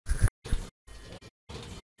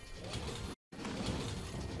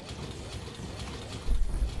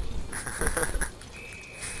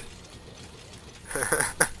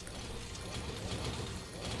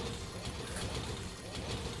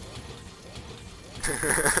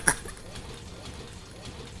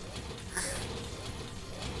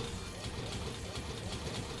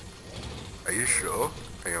Are you sure?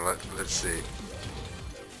 Hang on, let's see.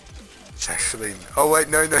 It's actually... Oh wait,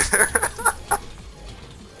 no. There's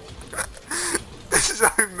so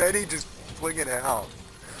many just flinging out.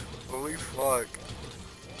 Holy fuck.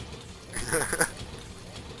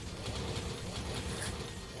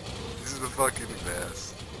 This is the fucking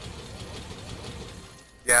best.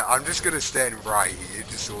 Yeah, I'm just gonna stand right here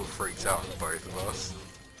just so it freaks out on both of us.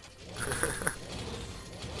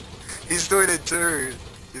 He's doing it too.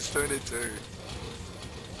 He's doing it too.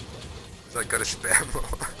 He's like, gotta spam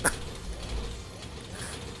more.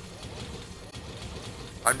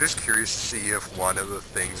 I'm just curious to see if one of the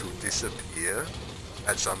things will disappear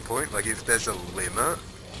at some point. Like if there's a limit,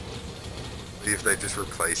 if they just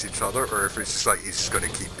replace each other, or if it's just like he's just gonna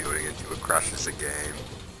keep building until it crashes the game.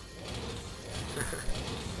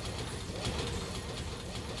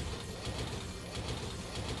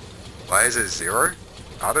 Why is it 0?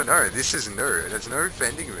 I don't know, this is new. There's no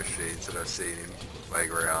vending machines that I've seen in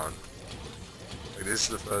Playground. Like, this is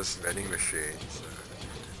the first vending machine, so...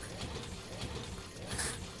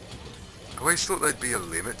 I always thought there'd be a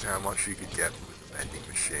limit to how much you could get with a vending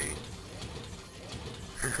machine.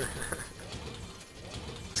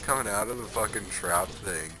 It's coming out of the fucking trap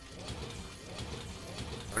thing.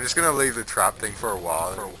 I'm just gonna leave the trap thing for a while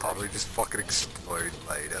and it'll probably just fucking explode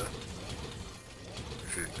later.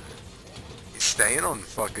 He's staying on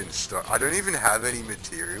fucking stock. I don't even have any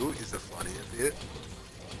material, is the funny bit.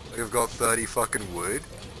 Like I've got 30 fucking wood.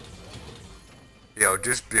 Yeah, I'll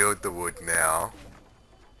just build the wood now.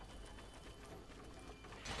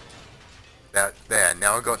 There,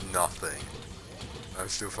 now I got nothing. I'm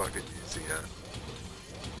still fucking using it.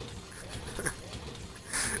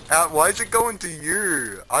 Why is it going to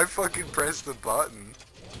you? I fucking pressed the button.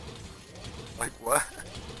 Like what?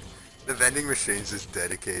 The vending machine's just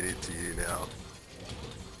dedicated to you now.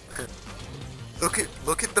 Look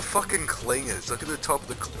at the fucking clingers. Look at the top of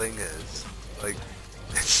the clingers. Like,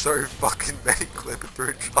 there's so fucking many clipping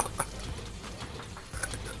through jobs.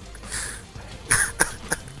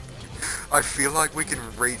 I feel like we can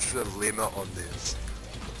reach the limit on this.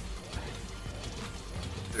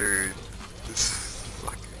 Dude, this is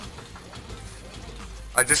fucking...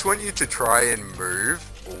 I just want you to try and move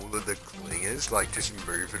all of the clingers, like just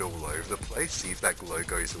move it all over the place, see if that glow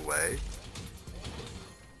goes away.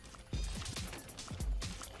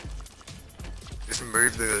 Just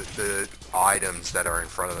move the items that are in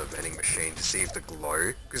front of the vending machine to see if the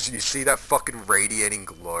glow, because you see that fucking radiating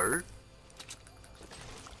glow?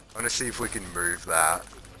 I want to see if we can move that.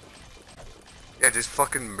 Yeah, just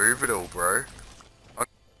fucking move it all, bro.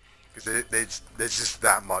 Because there's just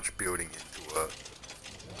that much building into it.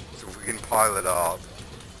 So if we can pile it up.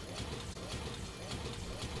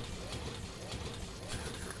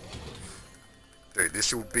 Dude,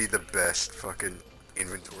 this will be the best fucking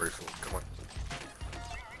inventory full. Come on.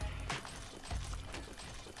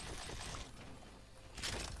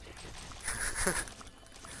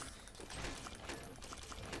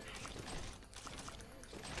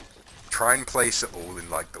 Try and place it all in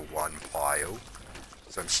like the one pile.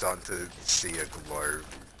 So I'm starting to see a glow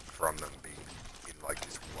from them being in like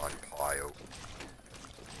this one pile.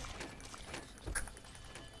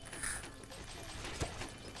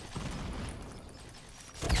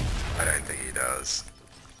 I don't think he does.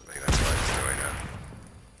 I think that's why he's doing it.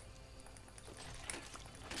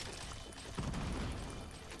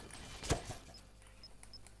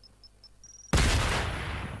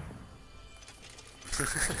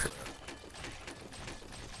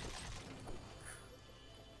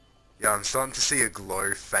 Yeah, I'm starting to see a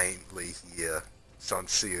glow faintly here. Starting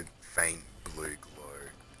to see a faint blue glow.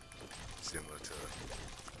 Similar to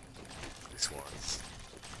this one's.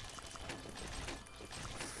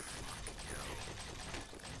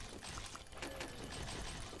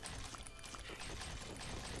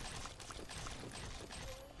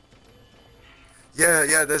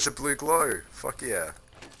 Yeah, there's a blue glow. Fuck yeah.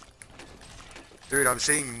 Dude, I'm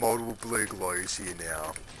seeing multiple blue glows here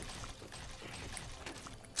now.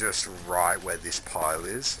 Just right where this pile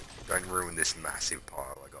is. Don't ruin this massive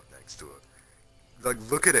pile I got next to it. Like,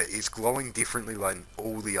 look at it. It's glowing differently than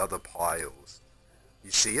all the other piles. You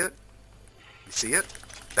see it? You see it?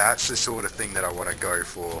 That's the sort of thing that I want to go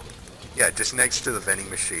for. Yeah, just next to the vending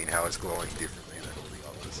machine, how it's glowing differently than all the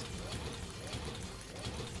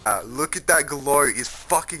others. Look at that glow. It's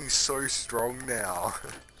fucking so strong now.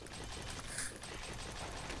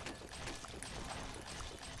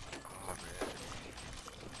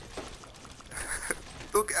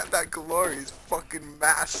 Look at that glow, it's fucking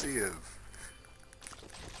massive.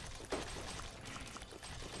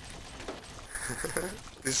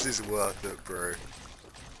 This is worth it, bro.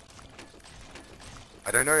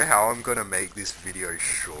 I don't know how I'm gonna make this video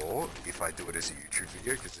short if I do it as a YouTube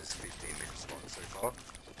video, because it's 15 minutes long so far.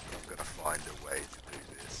 But I'm gonna find a way to do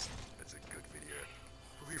this as a good video.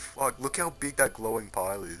 Holy fuck, look how big that glowing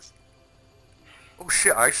pile is. Oh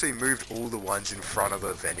shit, I actually moved all the ones in front of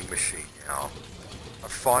the vending machine now. I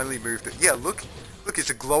finally moved it. Yeah, look, it's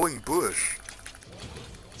a glowing bush.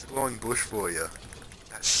 It's a glowing bush for you.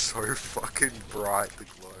 That's so fucking bright, the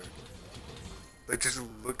glow. Like, just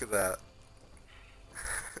look at that.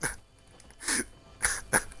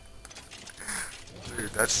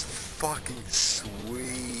 Dude, that's fucking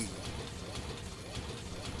sweet.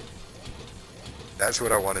 That's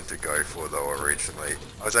what I wanted to go for though originally.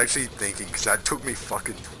 I was actually thinking, because that took me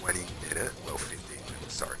fucking 20 minutes, well 15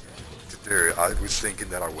 minutes, sorry, to do. I was thinking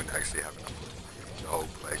that I wouldn't actually have enough the whole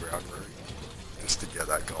playground room just to get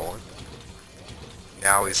that going.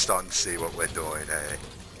 Now we're starting to see what we're doing, eh?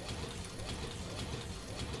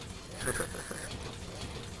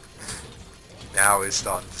 Now we're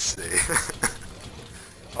starting to see.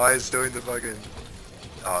 Oh, he's doing the fucking...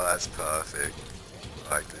 Oh, that's perfect.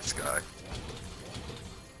 I like this guy.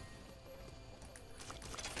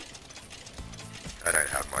 I don't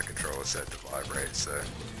have my controller set to vibrate, so...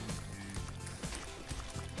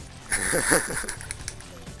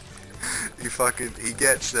 he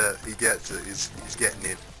gets it, he's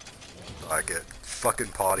getting it. I like it. Fucking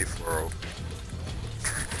party for all.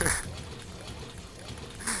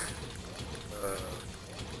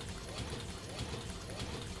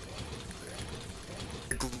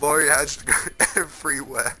 The glow has to go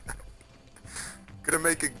everywhere. Gonna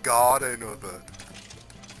make a garden of it.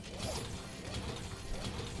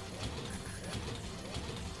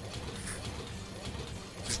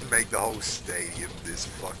 Just make the whole stadium this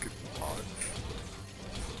fucking large.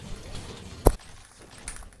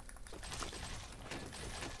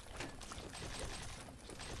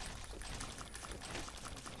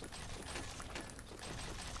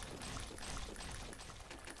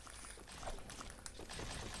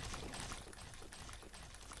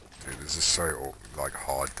 Dude, this is so, like,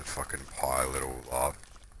 hard to fucking pile it all up.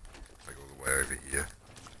 Like, all the way over here.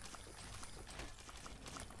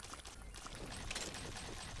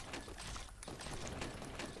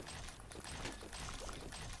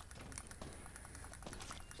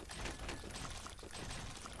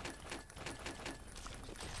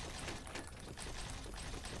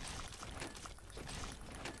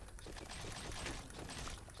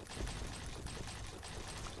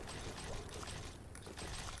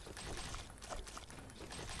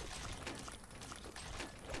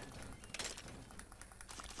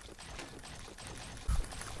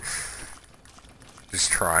 Just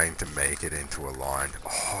trying to make it into a line.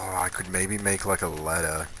 Oh, I could maybe make like a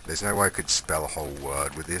letter. There's no way I could spell a whole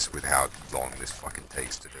word with this, with how long this fucking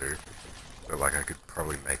takes to do. But like I could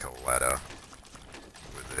probably make a letter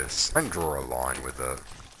with this. And draw a line with it.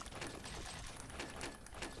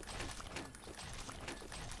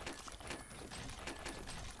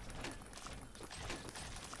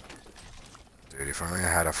 Dude, if only I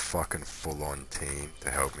had a fucking full-on team to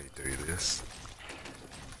help me do this.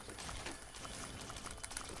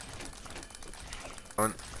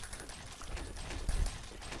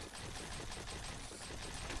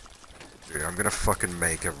 Dude, I'm gonna fucking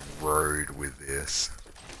make a road with this.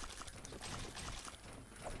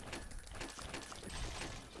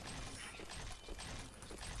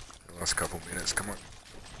 The last couple minutes, come on.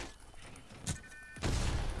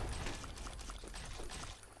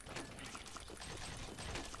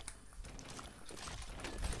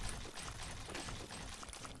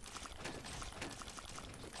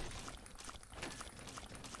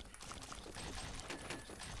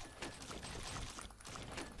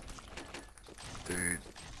 Dude,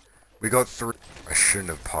 we got 3. I shouldn't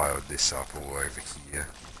have piled this up all over here.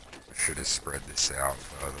 I should have spread this out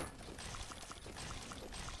further.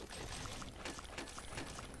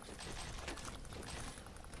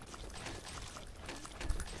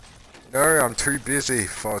 No, I'm too busy.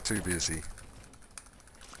 Far too busy.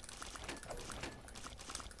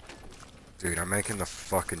 Dude, I'm making the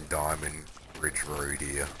fucking Diamond Bridge Road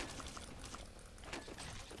here.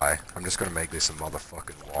 I'm just gonna make this a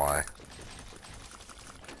motherfucking Y.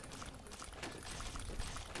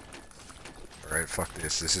 Alright, fuck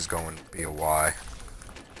this. This is going to be a Y.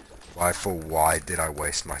 Why for why did I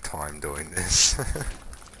waste my time doing this?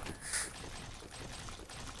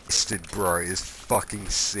 Wasted, bro, is fucking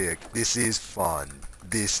sick. This is fun.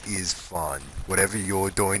 This is fun. Whatever you're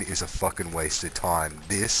doing is a fucking wasted time.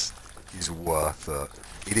 This is worth it.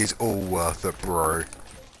 It is all worth it, bro.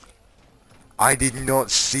 I did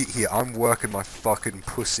not sit here. I'm working my fucking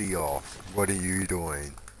pussy off. What are you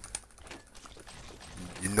doing?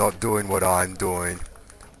 You're not doing what I'm doing.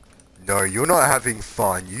 No, you're not having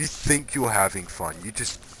fun. You think you're having fun. You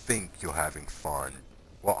just think you're having fun.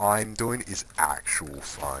 What I'm doing is actual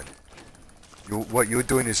fun. What you're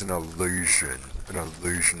doing is an illusion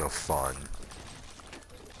of fun.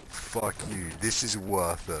 Fuck you. This is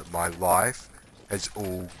worth it. My life has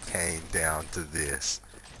all came down to this.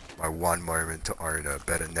 My one moment to own it.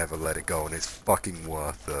 Better never let it go, and it's fucking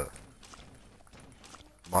worth it.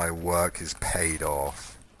 My work is paid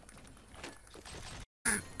off.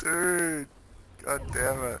 Dude! God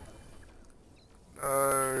damn it.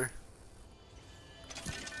 No.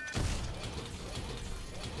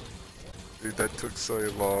 Dude, that took so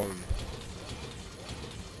long.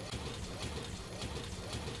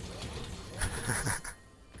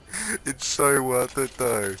 It's so worth it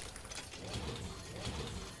though.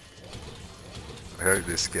 I hope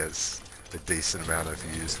this gets a decent amount of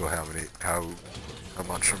views for how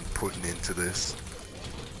much I'm putting into this.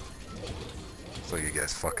 So you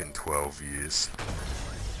guys fucking 12 views.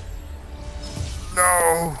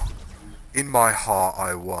 No! In my heart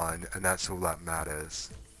I won, and that's all that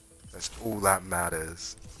matters. That's all that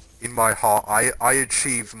matters. In my heart, I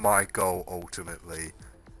achieved my goal ultimately.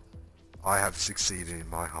 I have succeeded in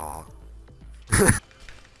my heart.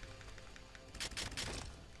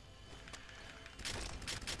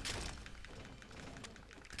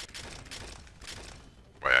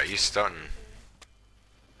 Wait, are you stunting?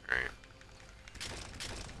 Alright.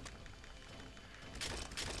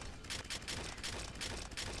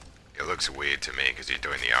 It looks weird to me because you're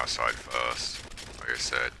doing the outside first. Like I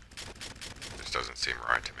said, this doesn't seem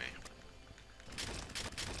right to me.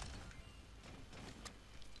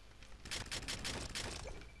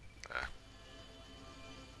 There.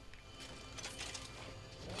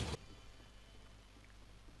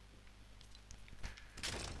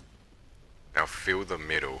 Now fill the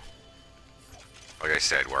middle. Like I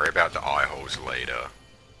said, worry about the eye holes later.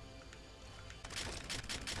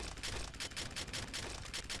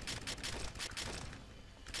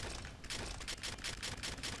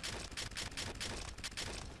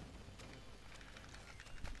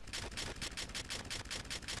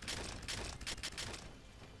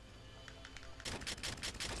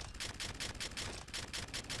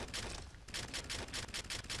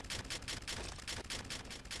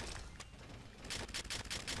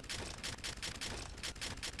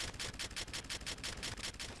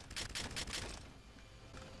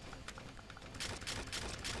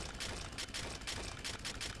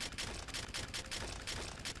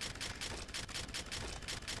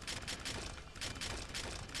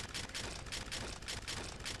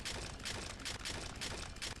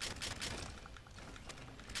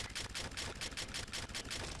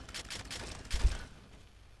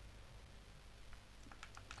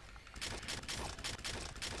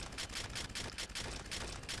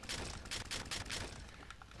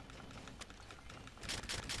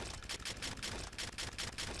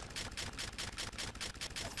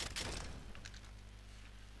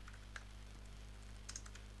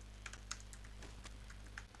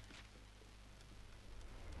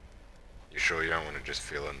 You sure you don't want to just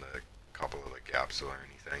fill in the couple of the gaps or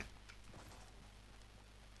anything?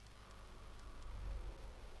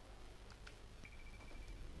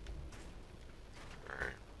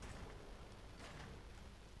 Alright.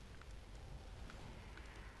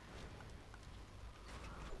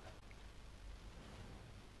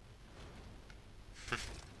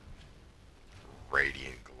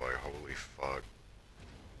 Radiant glow, holy fuck.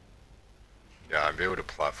 Yeah, I built a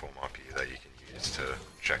platform up here that you can use to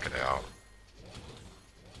check it out.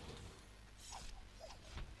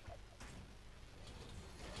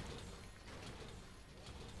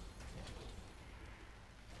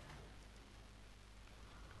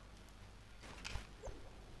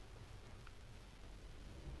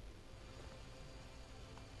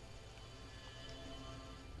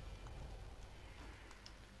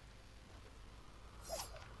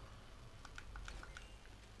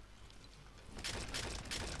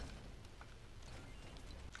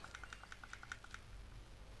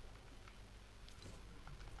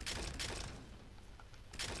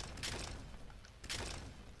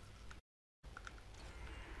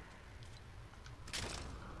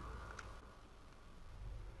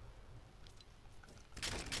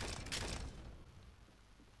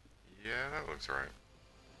 Yeah, that looks right.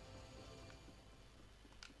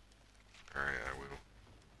 Alright, I will.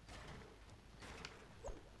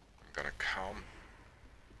 I'm gonna come.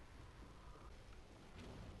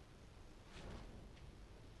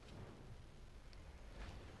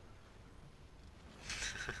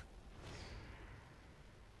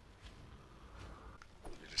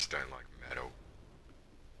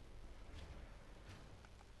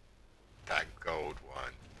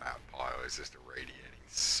 it's just irradiating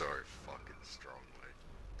so fucking strongly.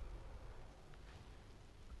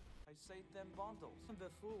 I saved them bundles. I'm the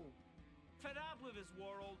fool. Fed up with this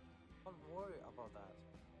world. Don't worry about that.